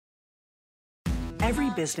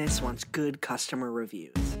Every business wants good customer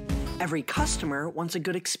reviews. Every customer wants a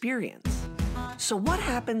good experience. So what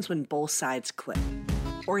happens when both sides click?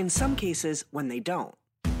 Or in some cases, when they don't?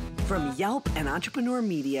 From Yelp and Entrepreneur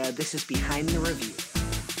Media, this is Behind the Review.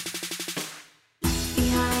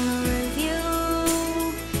 Behind the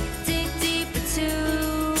review, dig deep into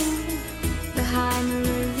behind the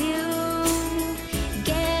review,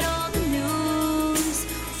 get all the news,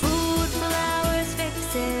 food, flowers,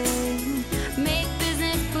 fixing, make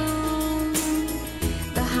business boom.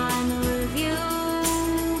 Behind the review,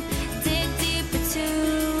 dig deep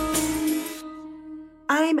into.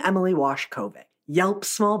 I'm Emily Washkovic, Yelp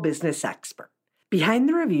small business expert. Behind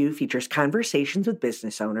the Review features conversations with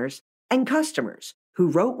business owners and customers who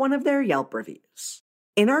wrote one of their Yelp reviews.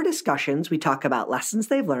 In our discussions, we talk about lessons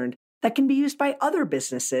they've learned that can be used by other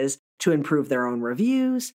businesses to improve their own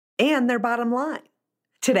reviews and their bottom line.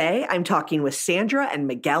 Today, I'm talking with Sandra and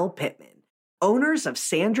Miguel Pittman, owners of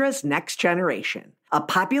Sandra's Next Generation, a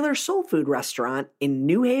popular soul food restaurant in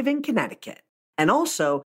New Haven, Connecticut, and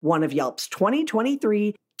also one of Yelp's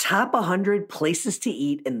 2023 Top 100 Places to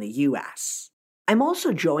Eat in the U.S. I'm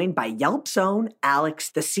also joined by Yelp's own Alex,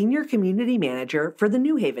 the Senior Community Manager for the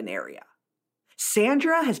New Haven area.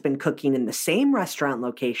 Sandra has been cooking in the same restaurant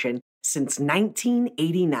location since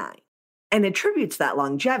 1989 and attributes that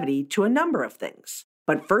longevity to a number of things.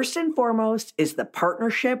 But first and foremost is the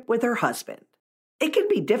partnership with her husband. It can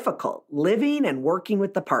be difficult living and working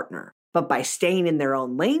with the partner, but by staying in their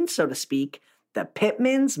own lane, so to speak, the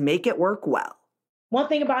Pittmans make it work well. One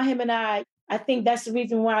thing about him and I think that's the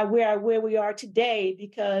reason why we're where we are today,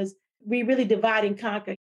 because we really divide and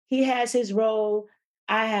conquer. He has his role,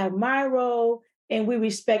 I have my role, and we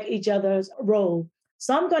respect each other's role.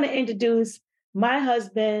 So I'm going to introduce my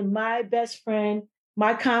husband, my best friend,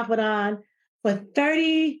 my confidant for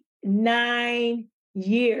 39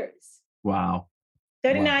 years. Wow.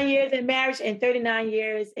 39 years in marriage and 39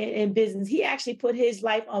 years in business. He actually put his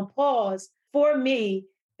life on pause for me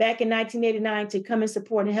back in 1989 to come and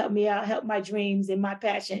support and help me out, help my dreams and my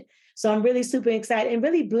passion. So I'm really super excited and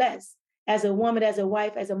really blessed as a woman, as a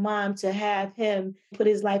wife, as a mom to have him put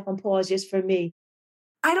his life on pause just for me.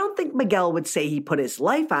 I don't think Miguel would say he put his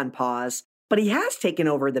life on pause, but he has taken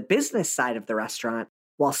over the business side of the restaurant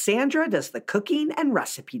while Sandra does the cooking and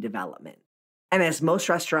recipe development. And as most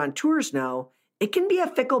restaurateurs know, it can be a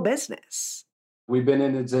fickle business. We've been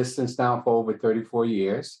in existence now for over 34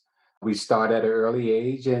 years. We start at an early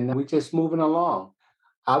age and we're just moving along.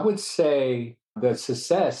 I would say the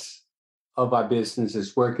success of our business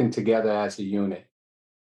is working together as a unit.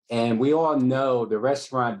 And we all know the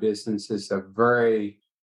restaurant business is a very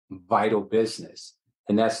vital business.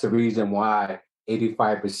 And that's the reason why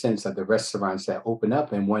 85% of the restaurants that open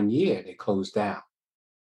up in 1 year, they close down.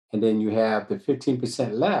 And then you have the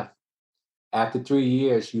 15% left. After 3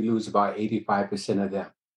 years, you lose about 85% of them.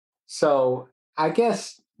 So I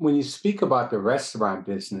guess when you speak about the restaurant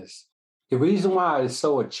business, the reason why it's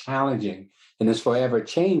so challenging and it's forever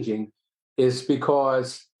changing is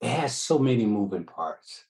because it has so many moving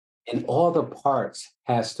parts. And all the parts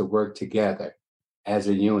has to work together as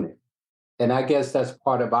a unit. And I guess that's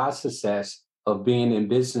part of our success of being in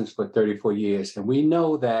business for 34 years. And we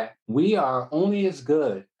know that we are only as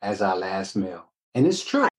good as our last meal. And it's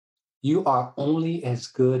true. You are only as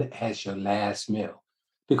good as your last meal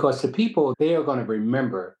because the people, they are going to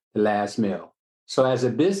remember the last meal. So as a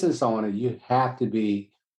business owner, you have to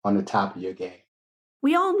be on the top of your game.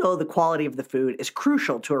 We all know the quality of the food is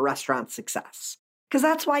crucial to a restaurant's success because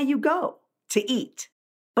that's why you go, to eat.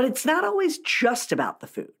 But it's not always just about the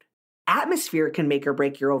food. Atmosphere can make or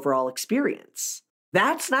break your overall experience.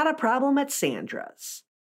 That's not a problem at Sandra's,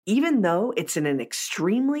 even though it's in an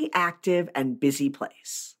extremely active and busy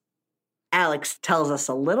place. Alex tells us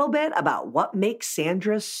a little bit about what makes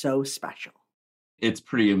Sandra's so special. It's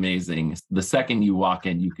pretty amazing. The second you walk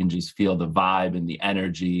in, you can just feel the vibe and the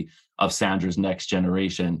energy of Sandra's Next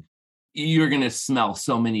Generation. You're going to smell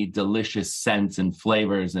so many delicious scents and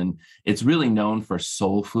flavors, and it's really known for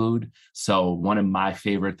soul food. So one of my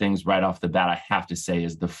favorite things right off the bat, I have to say,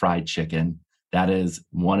 is the fried chicken. That is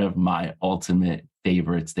one of my ultimate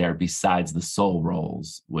favorites there, besides the soul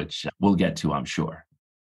rolls, which we'll get to, I'm sure.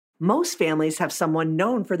 Most families have someone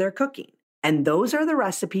known for their cooking, and those are the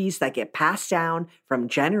recipes that get passed down from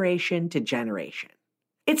generation to generation.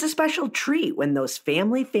 It's a special treat when those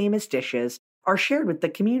family famous dishes are shared with the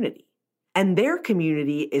community. And their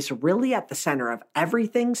community is really at the center of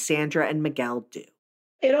everything Sandra and Miguel do.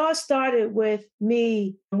 It all started with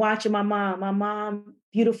me watching my mom. My mom,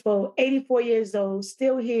 beautiful, 84 years old,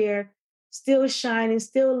 still here, still shining,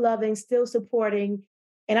 still loving, still supporting.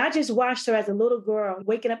 And I just watched her as a little girl,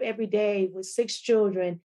 waking up every day with 6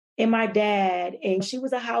 children and my dad. And she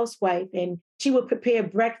was a housewife and she would prepare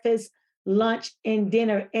breakfast, lunch, and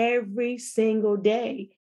dinner every single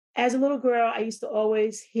day. As a little girl, I used to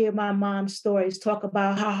always hear my mom's stories, talk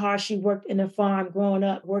about how hard she worked in the farm growing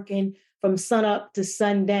up, working from sunup to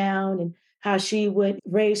sundown, and how she would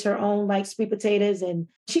raise her own like sweet potatoes. And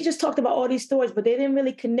she just talked about all these stories, but they didn't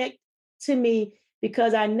really connect to me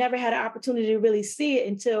because I never had an opportunity to really see it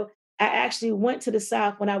until I actually went to the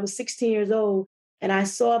South when I was 16 years old and I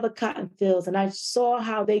saw the cotton fields and I saw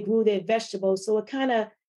how they grew their vegetables. So it kind of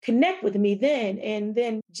connect with me then. And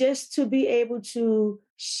then just to be able to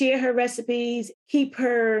share her recipes, keep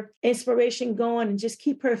her inspiration going, and just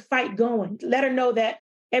keep her fight going. Let her know that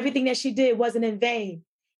everything that she did wasn't in vain.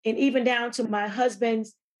 And even down to my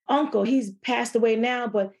husband's uncle, he's passed away now,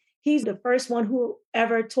 but he's the first one who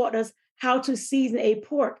ever taught us how to season a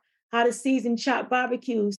pork, how to season chopped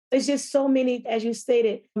barbecues. There's just so many, as you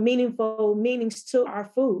stated, meaningful meanings to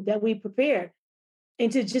our food that we prepare.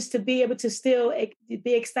 And to just to be able to still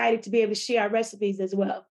be excited to be able to share our recipes as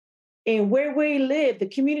well. And where we live, the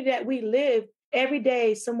community that we live, every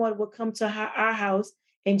day someone will come to our house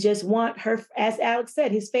and just want her, as Alex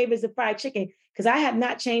said, his favorite is the fried chicken, because I have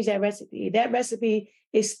not changed that recipe. That recipe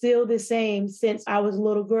is still the same since I was a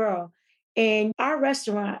little girl. And our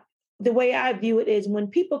restaurant, the way I view it is when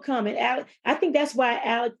people come, and Alex, I think that's why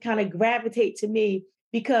Alex kind of gravitate to me,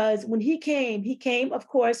 because when he came, of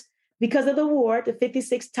course, because of the award, the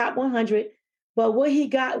 56 Top 100. But what he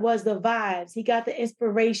got was the vibes. He got the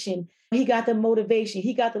inspiration. He got the motivation.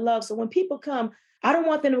 He got the love. So when people come, I don't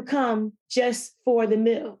want them to come just for the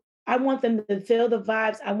meal. I want them to feel the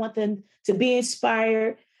vibes. I want them to be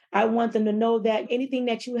inspired. I want them to know that anything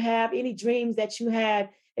that you have, any dreams that you have,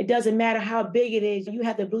 it doesn't matter how big it is. You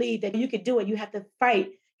have to believe that you can do it. You have to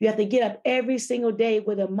fight. You have to get up every single day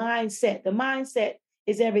with a mindset. The mindset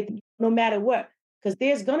is everything, no matter what, because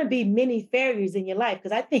there's going to be many failures in your life.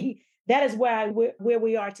 Because I think that is where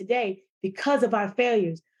we are today because of our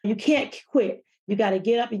failures. You can't quit. You got to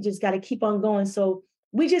get up. You just got to keep on going. So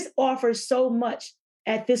we just offer so much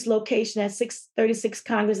at this location at 636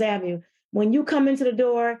 Congress Avenue. When you come into the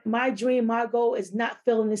door, my dream, my goal is not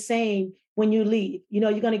feeling the same when you leave. You know,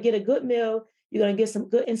 you're going to get a good meal. You're going to get some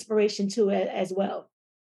good inspiration too as well.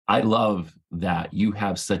 I love that you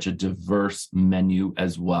have such a diverse menu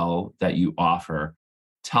as well that you offer.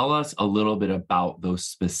 Tell us a little bit about those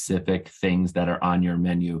specific things that are on your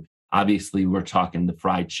menu. Obviously, we're talking the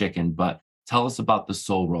fried chicken, but tell us about the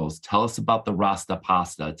soul rolls. Tell us about the rasta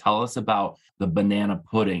pasta. Tell us about the banana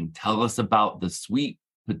pudding. Tell us about the sweet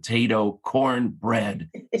potato corn bread.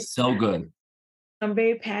 So good. I'm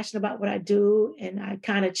very passionate about what I do, and I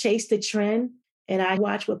kind of chase the trend. And I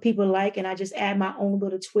watch what people like, and I just add my own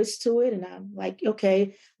little twist to it. And I'm like,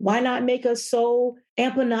 okay, why not make a soul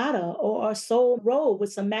empanada or a soul roll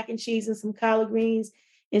with some mac and cheese and some collard greens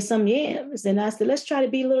and some yams? And I said, let's try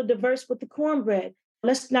to be a little diverse with the cornbread.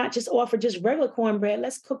 Let's not just offer just regular cornbread.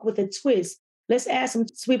 Let's cook with a twist. Let's add some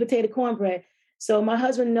sweet potato cornbread. So my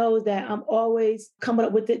husband knows that I'm always coming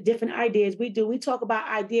up with the different ideas. We talk about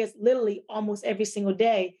ideas literally almost every single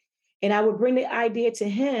day. And I would bring the idea to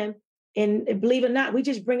him. And believe it or not, we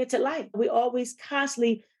just bring it to life. We always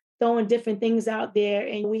constantly throwing different things out there,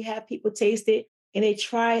 and we have people taste it and they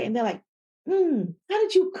try it and they're like, how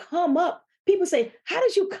did you come up? People say, how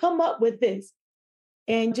did you come up with this?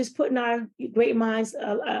 And just putting our great minds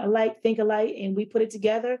alike, think alike, and we put it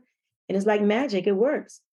together and it's like magic. It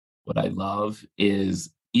works. What I love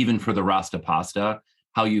is even for the rasta pasta,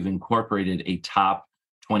 how you've incorporated a top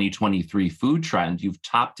 2023 food trend. You've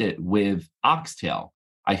topped it with oxtail.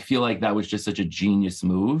 I feel like that was just such a genius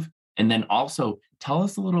move. And then also tell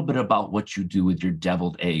us a little bit about what you do with your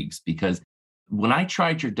deviled eggs, because when I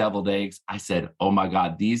tried your deviled eggs, I said, oh my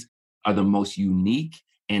God, these are the most unique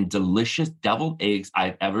and delicious deviled eggs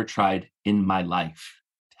I've ever tried in my life.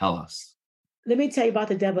 Tell us. Let me tell you about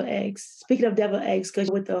the deviled eggs. Speaking of deviled eggs,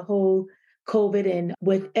 because with the whole COVID and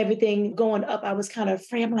with everything going up, I was kind of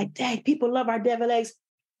afraid. I'm like, dang, people love our deviled eggs.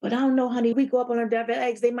 But I don't know, honey, we go up on our deviled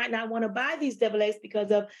eggs. They might not want to buy these deviled eggs because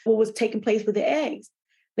of what was taking place with the eggs.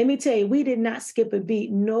 Let me tell you, we did not skip a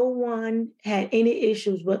beat. No one had any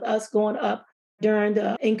issues with us going up during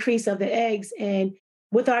the increase of the eggs. And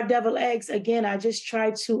with our deviled eggs, again, I just try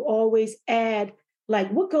to always add, like,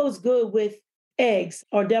 what goes good with eggs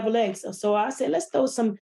or deviled eggs. So I said, let's throw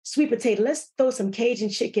some sweet potato. Let's throw some Cajun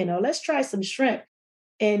chicken, or let's try some shrimp.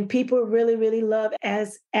 And people really, really love,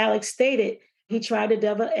 as Alex stated, he tried the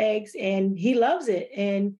deviled eggs and he loves it.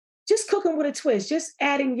 And just cooking with a twist, just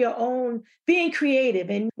adding your own, being creative.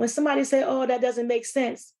 And when somebody say, oh, that doesn't make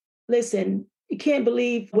sense, listen, You can't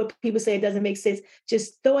believe what people say it doesn't make sense.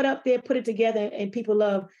 Just throw it up there, put it together, and people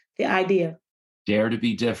love the idea. Dare to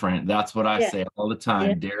be different. That's what I Yeah. say all the Yeah.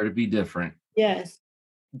 time. Dare to be different. Yes.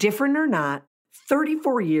 Different or not,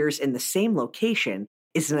 34 years in the same location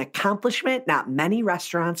is an accomplishment not many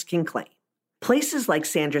restaurants can claim. Places like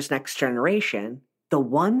Sandra's Next Generation, the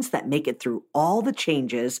ones that make it through all the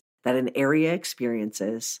changes that an area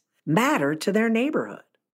experiences, matter to their neighborhood.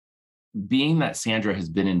 Being that Sandra has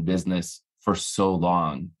been in business for so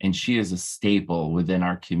long and she is a staple within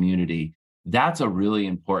our community, that's a really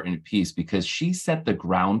important piece because she set the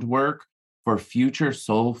groundwork for future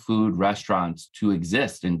soul food restaurants to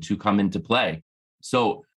exist and to come into play.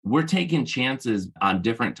 So we're taking chances on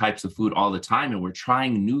different types of food all the time and we're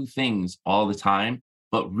trying new things all the time.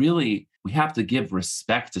 But really, we have to give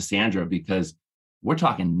respect to Sandra because we're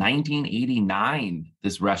talking 1989,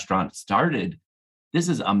 this restaurant started. This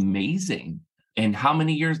is amazing. And how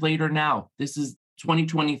many years later now? This is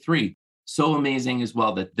 2023. So amazing as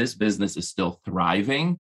well that this business is still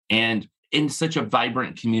thriving and in such a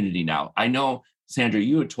vibrant community now. I know, Sandra,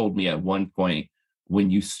 you had told me at one point when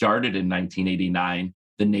you started in 1989,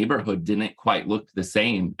 the neighborhood didn't quite look the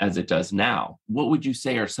same as it does now. What would you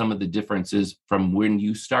say are some of the differences from when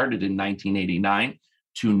you started in 1989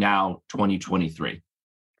 to now 2023?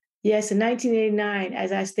 Yes, in 1989,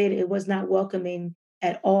 as I stated, it was not welcoming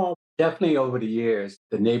at all. Definitely over the years,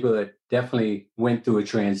 the neighborhood definitely went through a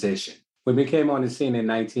transition. When we came on the scene in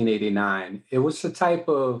 1989, it was the type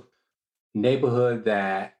of neighborhood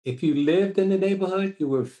that if you lived in the neighborhood, you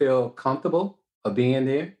would feel comfortable of being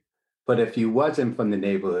there. But if you wasn't from the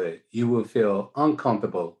neighborhood, you would feel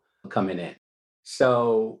uncomfortable coming in.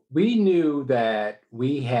 So we knew that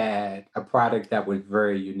we had a product that was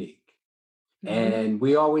very unique. And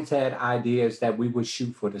we always had ideas that we would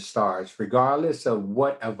shoot for the stars, regardless of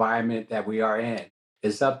what environment that we are in.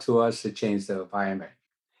 It's up to us to change the environment.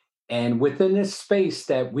 And within this space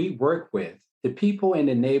that we work with, the people in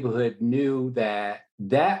the neighborhood knew that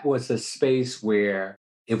that was a space where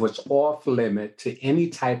it was off limit to any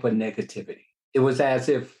type of negativity. It was as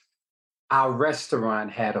if our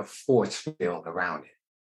restaurant had a force field around it.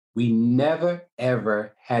 We never,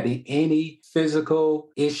 ever had any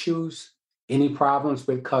physical issues, any problems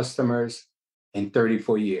with customers in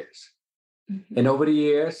 34 years. And over the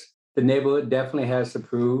years, the neighborhood definitely has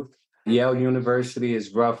improved. Yale University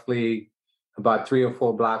is roughly about 3 or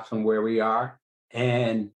 4 blocks from where we are.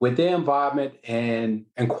 And with their involvement and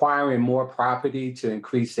acquiring more property to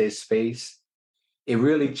increase their space, it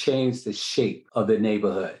really changed the shape of the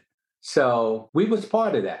neighborhood. So we was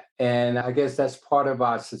part of that. And I guess that's part of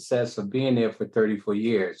our success of being there for 34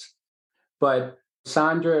 years. But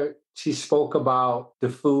Sandra, she spoke about the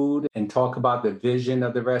food and talk about the vision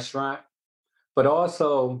of the restaurant, but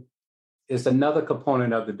also is another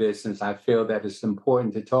component of the business I feel that it's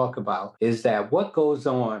important to talk about is that what goes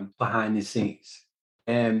on behind the scenes.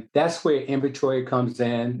 And that's where inventory comes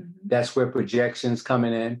in. That's where projections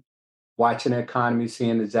coming in, watching the economy,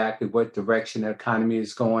 seeing exactly what direction the economy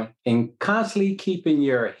is going, and constantly keeping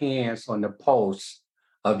your hands on the pulse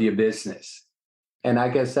of your business. And I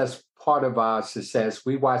guess that's part of our success.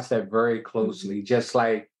 We watch that very closely, just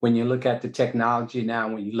like when you look at the technology now,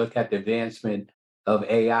 when you look at the advancement of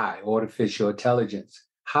AI, artificial intelligence,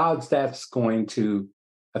 how's that's going to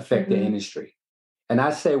affect the industry? And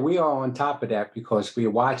I say we are on top of that because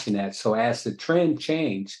we're watching that. So as the trend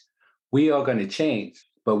change, we are going to change.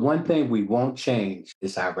 But one thing we won't change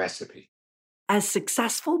is our recipe. As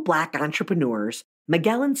successful Black entrepreneurs,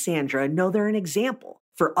 Miguel and Sandra know they're an example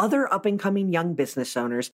for other up-and-coming young business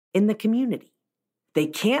owners in the community. They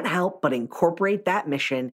can't help but incorporate that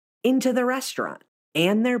mission into the restaurant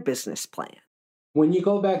and their business plan. When you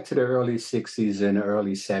go back to the early 60s and the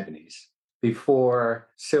early 70s, before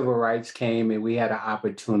civil rights came and we had an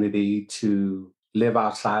opportunity to live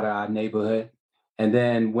outside of our neighborhood, and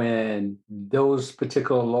then when those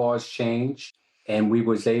particular laws changed and we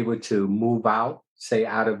was able to move out, say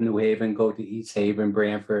out of New Haven, go to East Haven,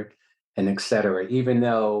 Branford, and et cetera, even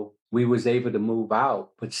though we was able to move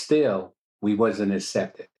out, but still we wasn't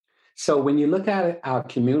accepted. So when you look at our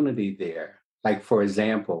community there, like for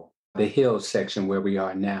example, the Hills section where we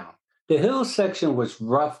are now, the Hills section was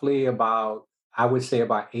roughly about, I would say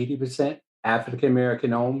about 80%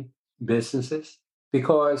 African-American owned businesses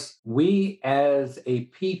because we as a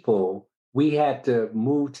people, we had to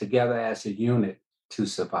move together as a unit to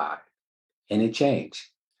survive. And it changed.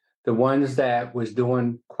 The ones that was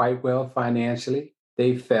doing quite well financially,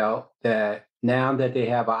 they felt that now that they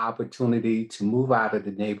have an opportunity to move out of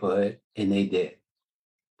the neighborhood, and they did.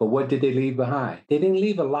 But what did they leave behind? They didn't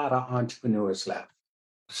leave a lot of entrepreneurs left.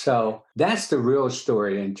 So that's the real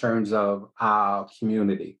story in terms of our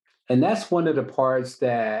community. And that's one of the parts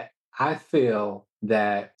that I feel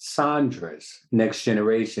that Sandra's next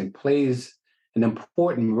generation plays an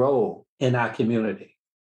important role in our community.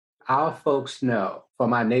 Our folks know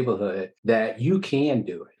from our neighborhood that you can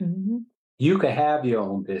do it. Mhm. You can have your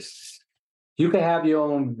own business. You can have your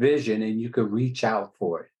own vision and you can reach out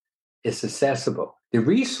for it. It's accessible. The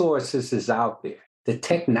resources is out there. The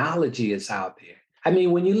technology is out there. I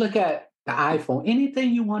mean, when you look at the iPhone,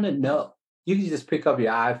 anything you want to know, you can just pick up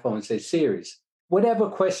your iPhone and say, Siri, whatever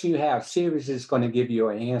question you have, Siri is going to give you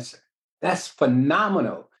an answer. That's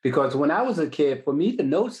phenomenal because when I was a kid, for me to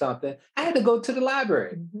know something, I had to go to the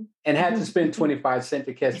library and had to spend 25 cents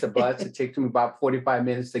to catch the bus. It took me about 45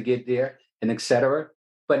 minutes to get there and et cetera.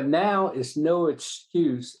 But now it's no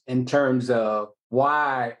excuse in terms of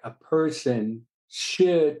why a person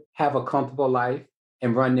should have a comfortable life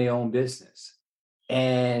and run their own business.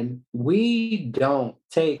 And we don't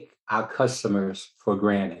take our customers for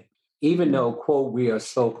granted. Even though, quote, we are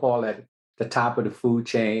so-called at the top of the food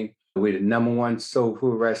chain, we're the number one soul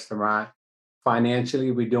food restaurant.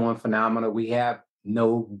 Financially, we're doing phenomenal. We have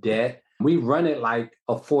no debt. We run it like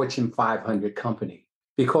a Fortune 500 company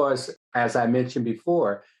because, as I mentioned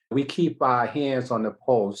before, we keep our hands on the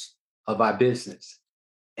pulse of our business.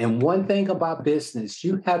 And one thing about business,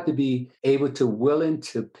 you have to be able to willing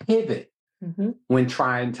to pivot when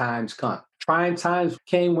trying times come. Trying times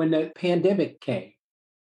came when the pandemic came.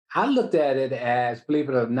 I looked at it as, believe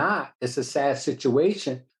it or not, it's a sad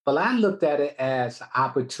situation, but I looked at it as an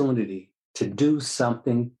opportunity to do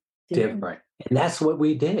something different. And that's what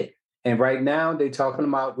we did. And right now they're talking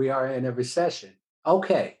about we are in a recession.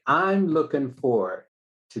 Okay, I'm looking forward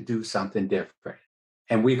to do something different.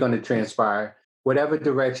 And we're going to transpire whatever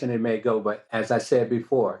direction it may go. But as I said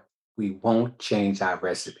before, we won't change our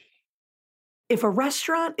recipe. If a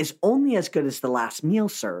restaurant is only as good as the last meal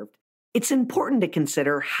served, it's important to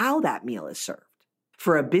consider how that meal is served.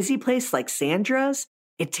 For a busy place like Sandra's,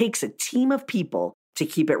 it takes a team of people to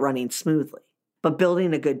keep it running smoothly. But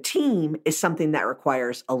building a good team is something that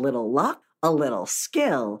requires a little luck, a little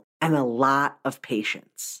skill, and a lot of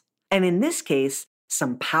patience. And in this case,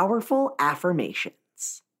 some powerful affirmations.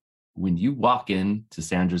 When you walk into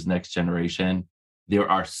Sandra's Next Generation, there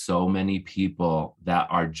are so many people that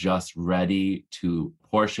are just ready to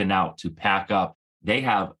portion out, to pack up. They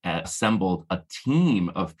have assembled a team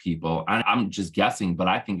of people. I'm just guessing, but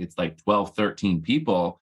I think it's like 12, 13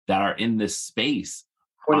 people that are in this space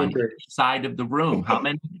 23. on each side of the room. How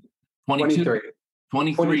many? 22? 23.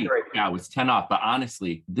 23. Yeah, it was 10 off. But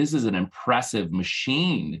honestly, this is an impressive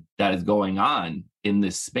machine that is going on in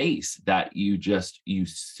this space that you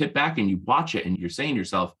sit back and you watch it and you're saying to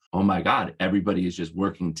yourself, oh my God, everybody is just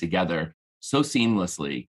working together so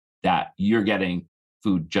seamlessly that you're getting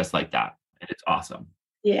food just like that. And it's awesome.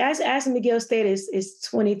 Yeah, as Miguel stated, it's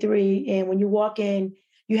 23. And when you walk in,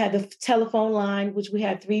 you have the telephone line, which we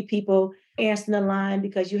have 3 people answering the line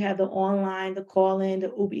because you have the online, the call-in,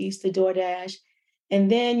 the Uber Eats, the DoorDash. And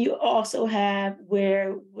then you also have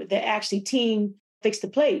where the actually team fix the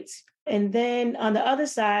plates. And then on the other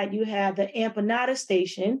side, you have the empanada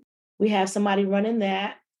station. We have somebody running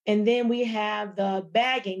that. And then we have the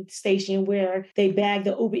bagging station where they bag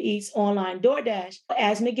the Uber Eats online DoorDash.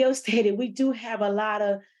 As Miguel stated, we do have a lot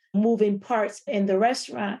of moving parts in the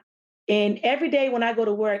restaurant. And every day when I go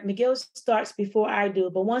to work, Miguel starts before I do.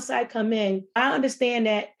 But once I come in, I understand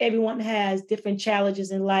that everyone has different challenges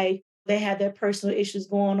in life. They have their personal issues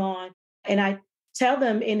going on. And I tell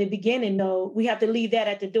them in the beginning, no, we have to leave that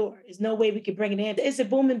at the door. There's no way we could bring it in. It's a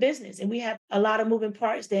booming business and we have a lot of moving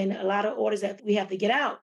parts, then a lot of orders that we have to get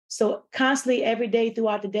out. So constantly every day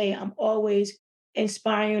throughout the day, I'm always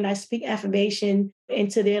inspiring. I speak affirmation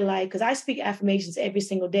into their life because I speak affirmations every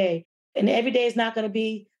single day. And every day is not going to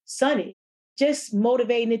be sunny. Just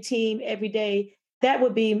motivating the team every day. That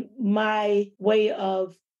would be my way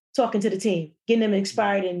of talking to the team, getting them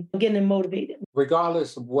inspired and getting them motivated.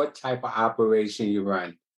 Regardless of what type of operation you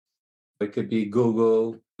run, it could be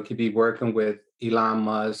Google, it could be working with Elon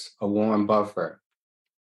Musk or Warren Buffett.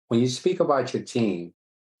 When you speak about your team,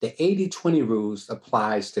 the 80-20 rules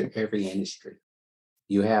applies to every industry.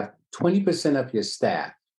 You have 20% of your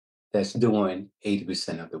staff that's doing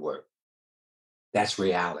 80% of the work. That's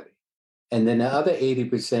reality. And then the other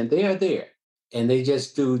 80%, they are there and they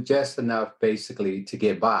just do just enough basically to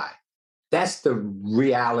get by. That's the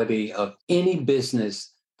reality of any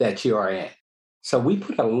business that you are in. So we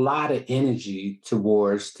put a lot of energy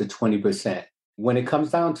towards the 20%. When it comes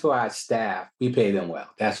down to our staff, we pay them well.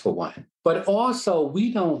 That's for one. But also,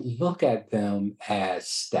 we don't look at them as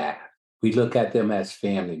staff. We look at them as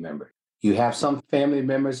family members. You have some family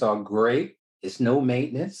members are great. It's no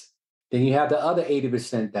maintenance. Then you have the other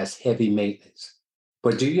 80% that's heavy maintenance.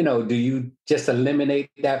 But do you just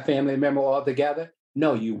eliminate that family member altogether?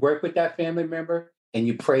 No, you work with that family member and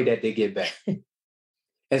you pray that they get better.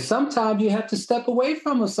 And sometimes you have to step away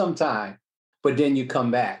from them sometime, but then you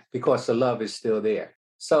come back because the love is still there.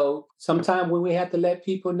 So sometimes when we have to let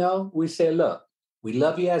people know, we say, look, we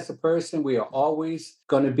love you as a person. We are always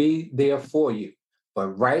going to be there for you.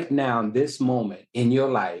 But right now, in this moment in your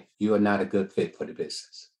life, you are not a good fit for the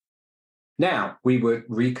business. Now, we would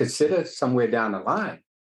reconsider somewhere down the line.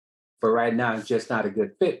 But right now, it's just not a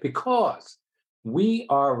good fit because we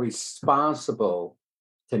are responsible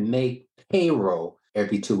to make payroll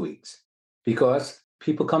every 2 weeks because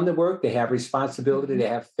people come to work, they have responsibility, they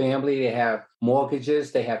have family, they have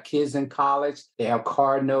mortgages, they have kids in college, they have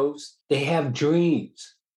car notes, they have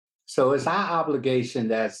dreams. So it's our obligation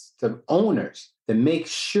as the owners to make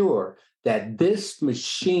sure that this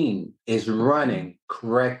machine is running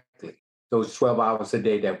correctly, those 12 hours a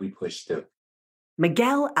day that we push through.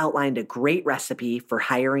 Miguel outlined a great recipe for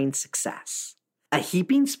hiring success: a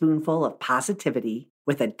heaping spoonful of positivity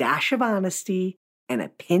with a dash of honesty and a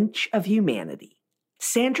pinch of humanity.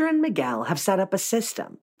 Sandra and Miguel have set up a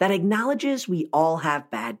system that acknowledges we all have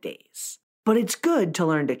bad days. But it's good to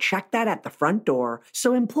learn to check that at the front door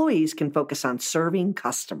so employees can focus on serving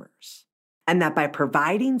customers. And that by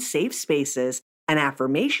providing safe spaces and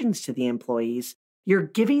affirmations to the employees, you're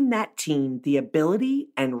giving that team the ability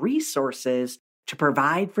and resources to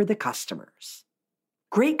provide for the customers.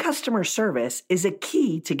 Great customer service is a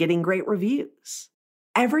key to getting great reviews.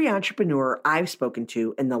 Every entrepreneur I've spoken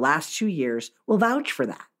to in the last 2 years will vouch for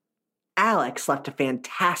that. Alex left a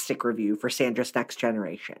fantastic review for Sandra's Next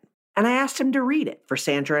Generation, and I asked him to read it for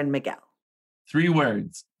Sandra and Miguel. 3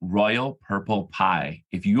 words: royal purple pie.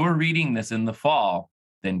 If you're reading this in the fall,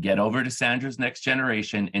 then get over to Sandra's Next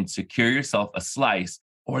Generation and secure yourself a slice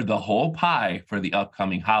or the whole pie for the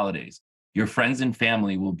upcoming holidays. Your friends and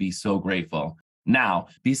family will be so grateful. Now,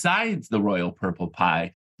 besides the royal purple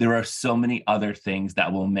pie, there are so many other things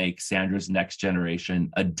that will make Sandra's Next Generation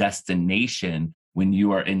a destination when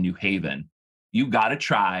you are in New Haven. You got to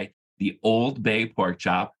try the Old Bay pork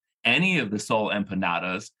chop, any of the Soul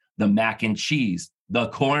empanadas, the mac and cheese, the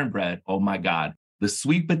cornbread, oh my God, the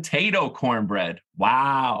sweet potato cornbread,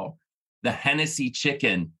 wow, the Hennessy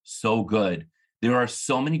chicken, so good. There are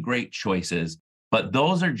so many great choices, but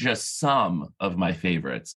those are just some of my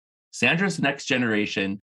favorites. Sandra's Next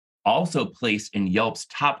Generation also placed in Yelp's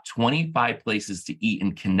top 25 places to eat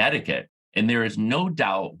in Connecticut, and there is no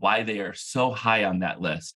doubt why they are so high on that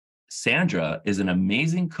list. Sandra is an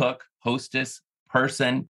amazing cook, hostess,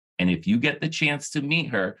 person, and if you get the chance to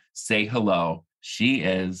meet her, say hello. She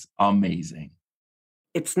is amazing.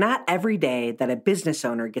 It's not every day that a business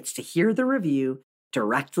owner gets to hear the review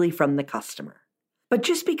directly from the customer. But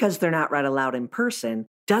just because they're not read aloud in person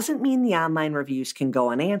doesn't mean the online reviews can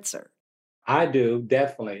go unanswered. I do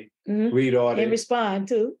definitely read all And respond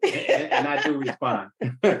too. and I do respond.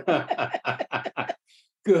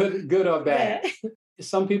 Good or bad. Yeah.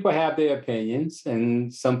 Some people have their opinions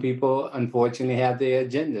and some people, unfortunately, have their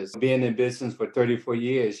agendas. Being in business for 34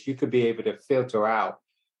 years, you could be able to filter out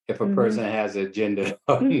if a person has an agenda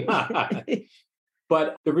or not.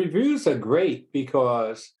 But the reviews are great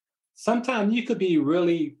because sometimes you could be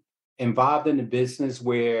really involved in the business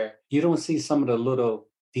where you don't see some of the little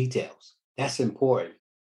details. That's important.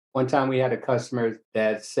 One time we had a customer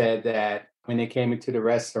that said that when they came into the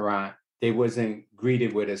restaurant, they wasn't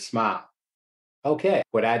greeted with a smile. Okay,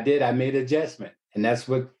 what I did, I made adjustment. And that's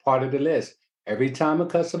what part of the list. Every time a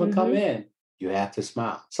customer come in, you have to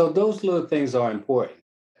smile. So those little things are important.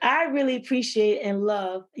 I really appreciate and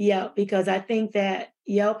love Yelp because I think that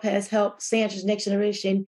Yelp has helped Sandra's Next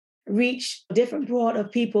Generation reach a different broad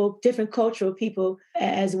of people, different cultural people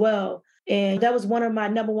as well. And that was one of my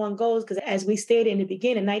number one goals because as we stated in the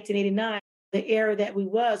beginning, 1989, the era that we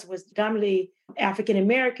was dominantly African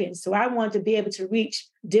Americans. So I wanted to be able to reach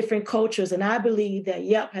different cultures. And I believe that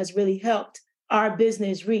Yelp has really helped our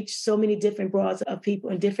business reach so many different broads of people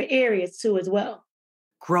in different areas too as well.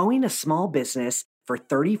 Growing a small business for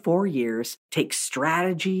 34 years takes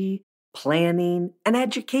strategy, planning, and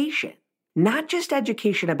education, not just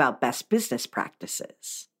education about best business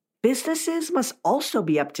practices. Businesses must also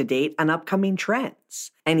be up to date on upcoming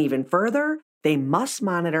trends. And even further, they must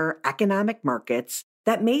monitor economic markets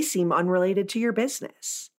that may seem unrelated to your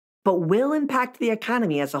business, but will impact the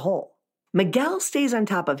economy as a whole. Miguel stays on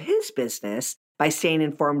top of his business by staying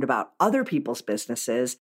informed about other people's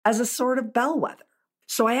businesses as a sort of bellwether.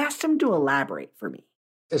 So I asked him to elaborate for me.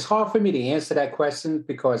 It's hard for me to answer that question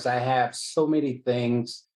because I have so many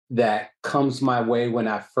things that comes my way when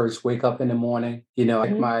I first wake up in the morning.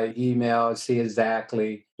 Like my email, I see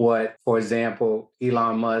exactly what, for example,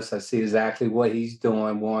 Elon Musk, I see exactly what he's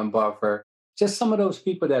doing, Warren Buffett. Just some of those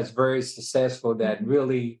people that's very successful that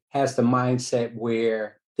really has the mindset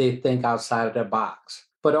where they think outside of the box.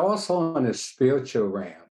 But also in the spiritual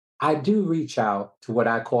realm, I do reach out to what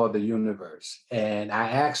I call the universe, and I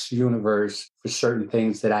ask the universe for certain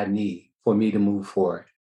things that I need for me to move forward.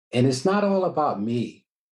 And it's not all about me,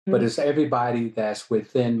 but it's everybody that's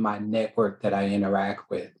within my network that I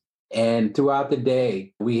interact with. And throughout the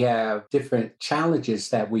day, we have different challenges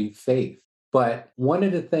that we face. But one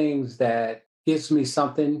of the things that gives me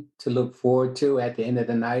something to look forward to at the end of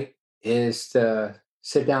the night is to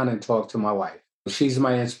sit down and talk to my wife. She's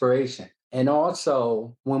my inspiration. And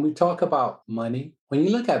also, when we talk about money, when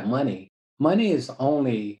you look at money, money is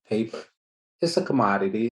only paper. It's a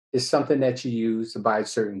commodity. It's something that you use to buy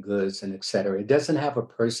certain goods and et cetera. It doesn't have a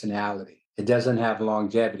personality. It doesn't have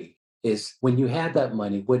longevity. It's when you have that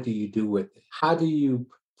money, what do you do with it? How do you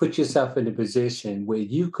put yourself in a position where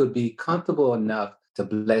you could be comfortable enough to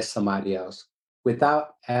bless somebody else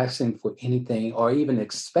without asking for anything or even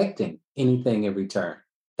expecting anything in return?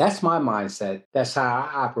 That's my mindset. That's how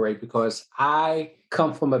I operate because I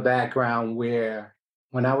come from a background where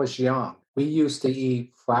when I was young, we used to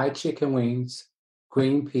eat fried chicken wings,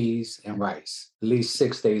 green peas, and rice at least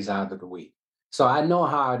 6 days out of the week. So I know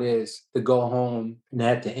how it is to go home and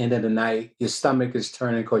at the end of the night, your stomach is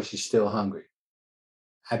turning because you're still hungry.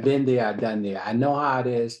 I've been there, I've done there. I know how it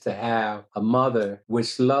is to have a mother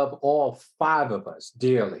which loved all five of us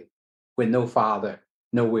dearly with no father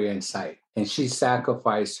nowhere in sight. And she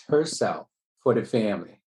sacrificed herself for the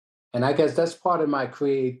family. And I guess that's part of my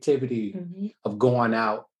creativity of going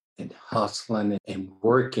out and hustling and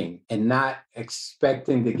working and not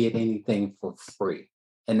expecting to get anything for free.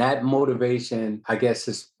 And that motivation, I guess,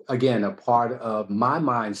 is, again, a part of my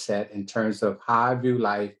mindset in terms of how I view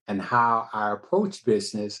life and how I approach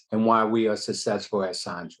business and why we are successful at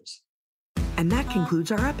Sandra's. And that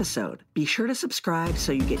concludes our episode. Be sure to subscribe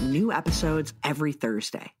so you get new episodes every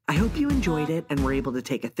Thursday. I hope you enjoyed it and were able to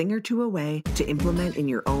take a thing or two away to implement in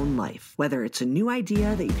your own life. Whether it's a new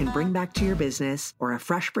idea that you can bring back to your business or a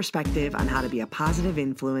fresh perspective on how to be a positive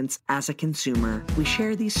influence as a consumer, we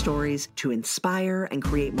share these stories to inspire and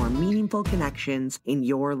create more meaningful connections in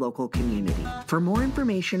your local community. For more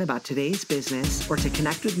information about today's business or to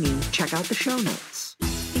connect with me, check out the show notes.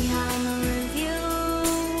 Behind the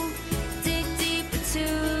review, dig deeper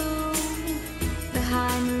too.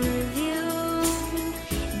 Behind the review,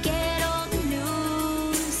 get all the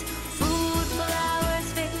news. Food,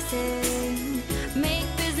 flowers, fixing, make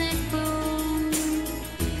business boom.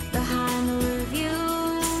 Behind the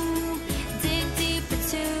review, dig deeper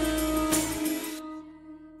too.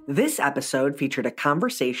 This episode featured a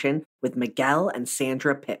conversation with Miguel and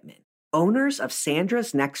Sandra Pittman, owners of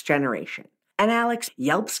Sandra's Next Generation, and Alex,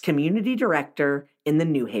 Yelp's community director in the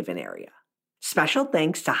New Haven area. Special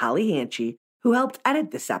thanks to Holly Hanchy, who helped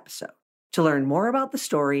edit this episode. To learn more about the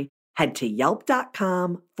story, head to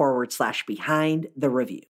yelp.com/behind the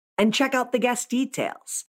review and check out the guest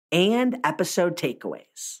details and episode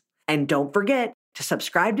takeaways. And don't forget to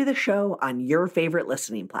subscribe to the show on your favorite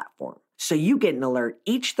listening platform so you get an alert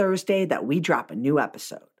each Thursday that we drop a new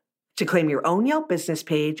episode. To claim your own Yelp business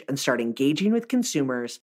page and start engaging with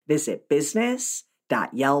consumers, visit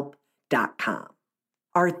business.yelp.com.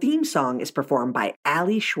 Our theme song is performed by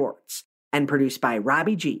Ali Schwartz and produced by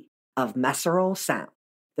Robbie G. of Messerol Sound.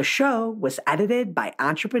 The show was edited by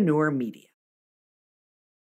Entrepreneur Media.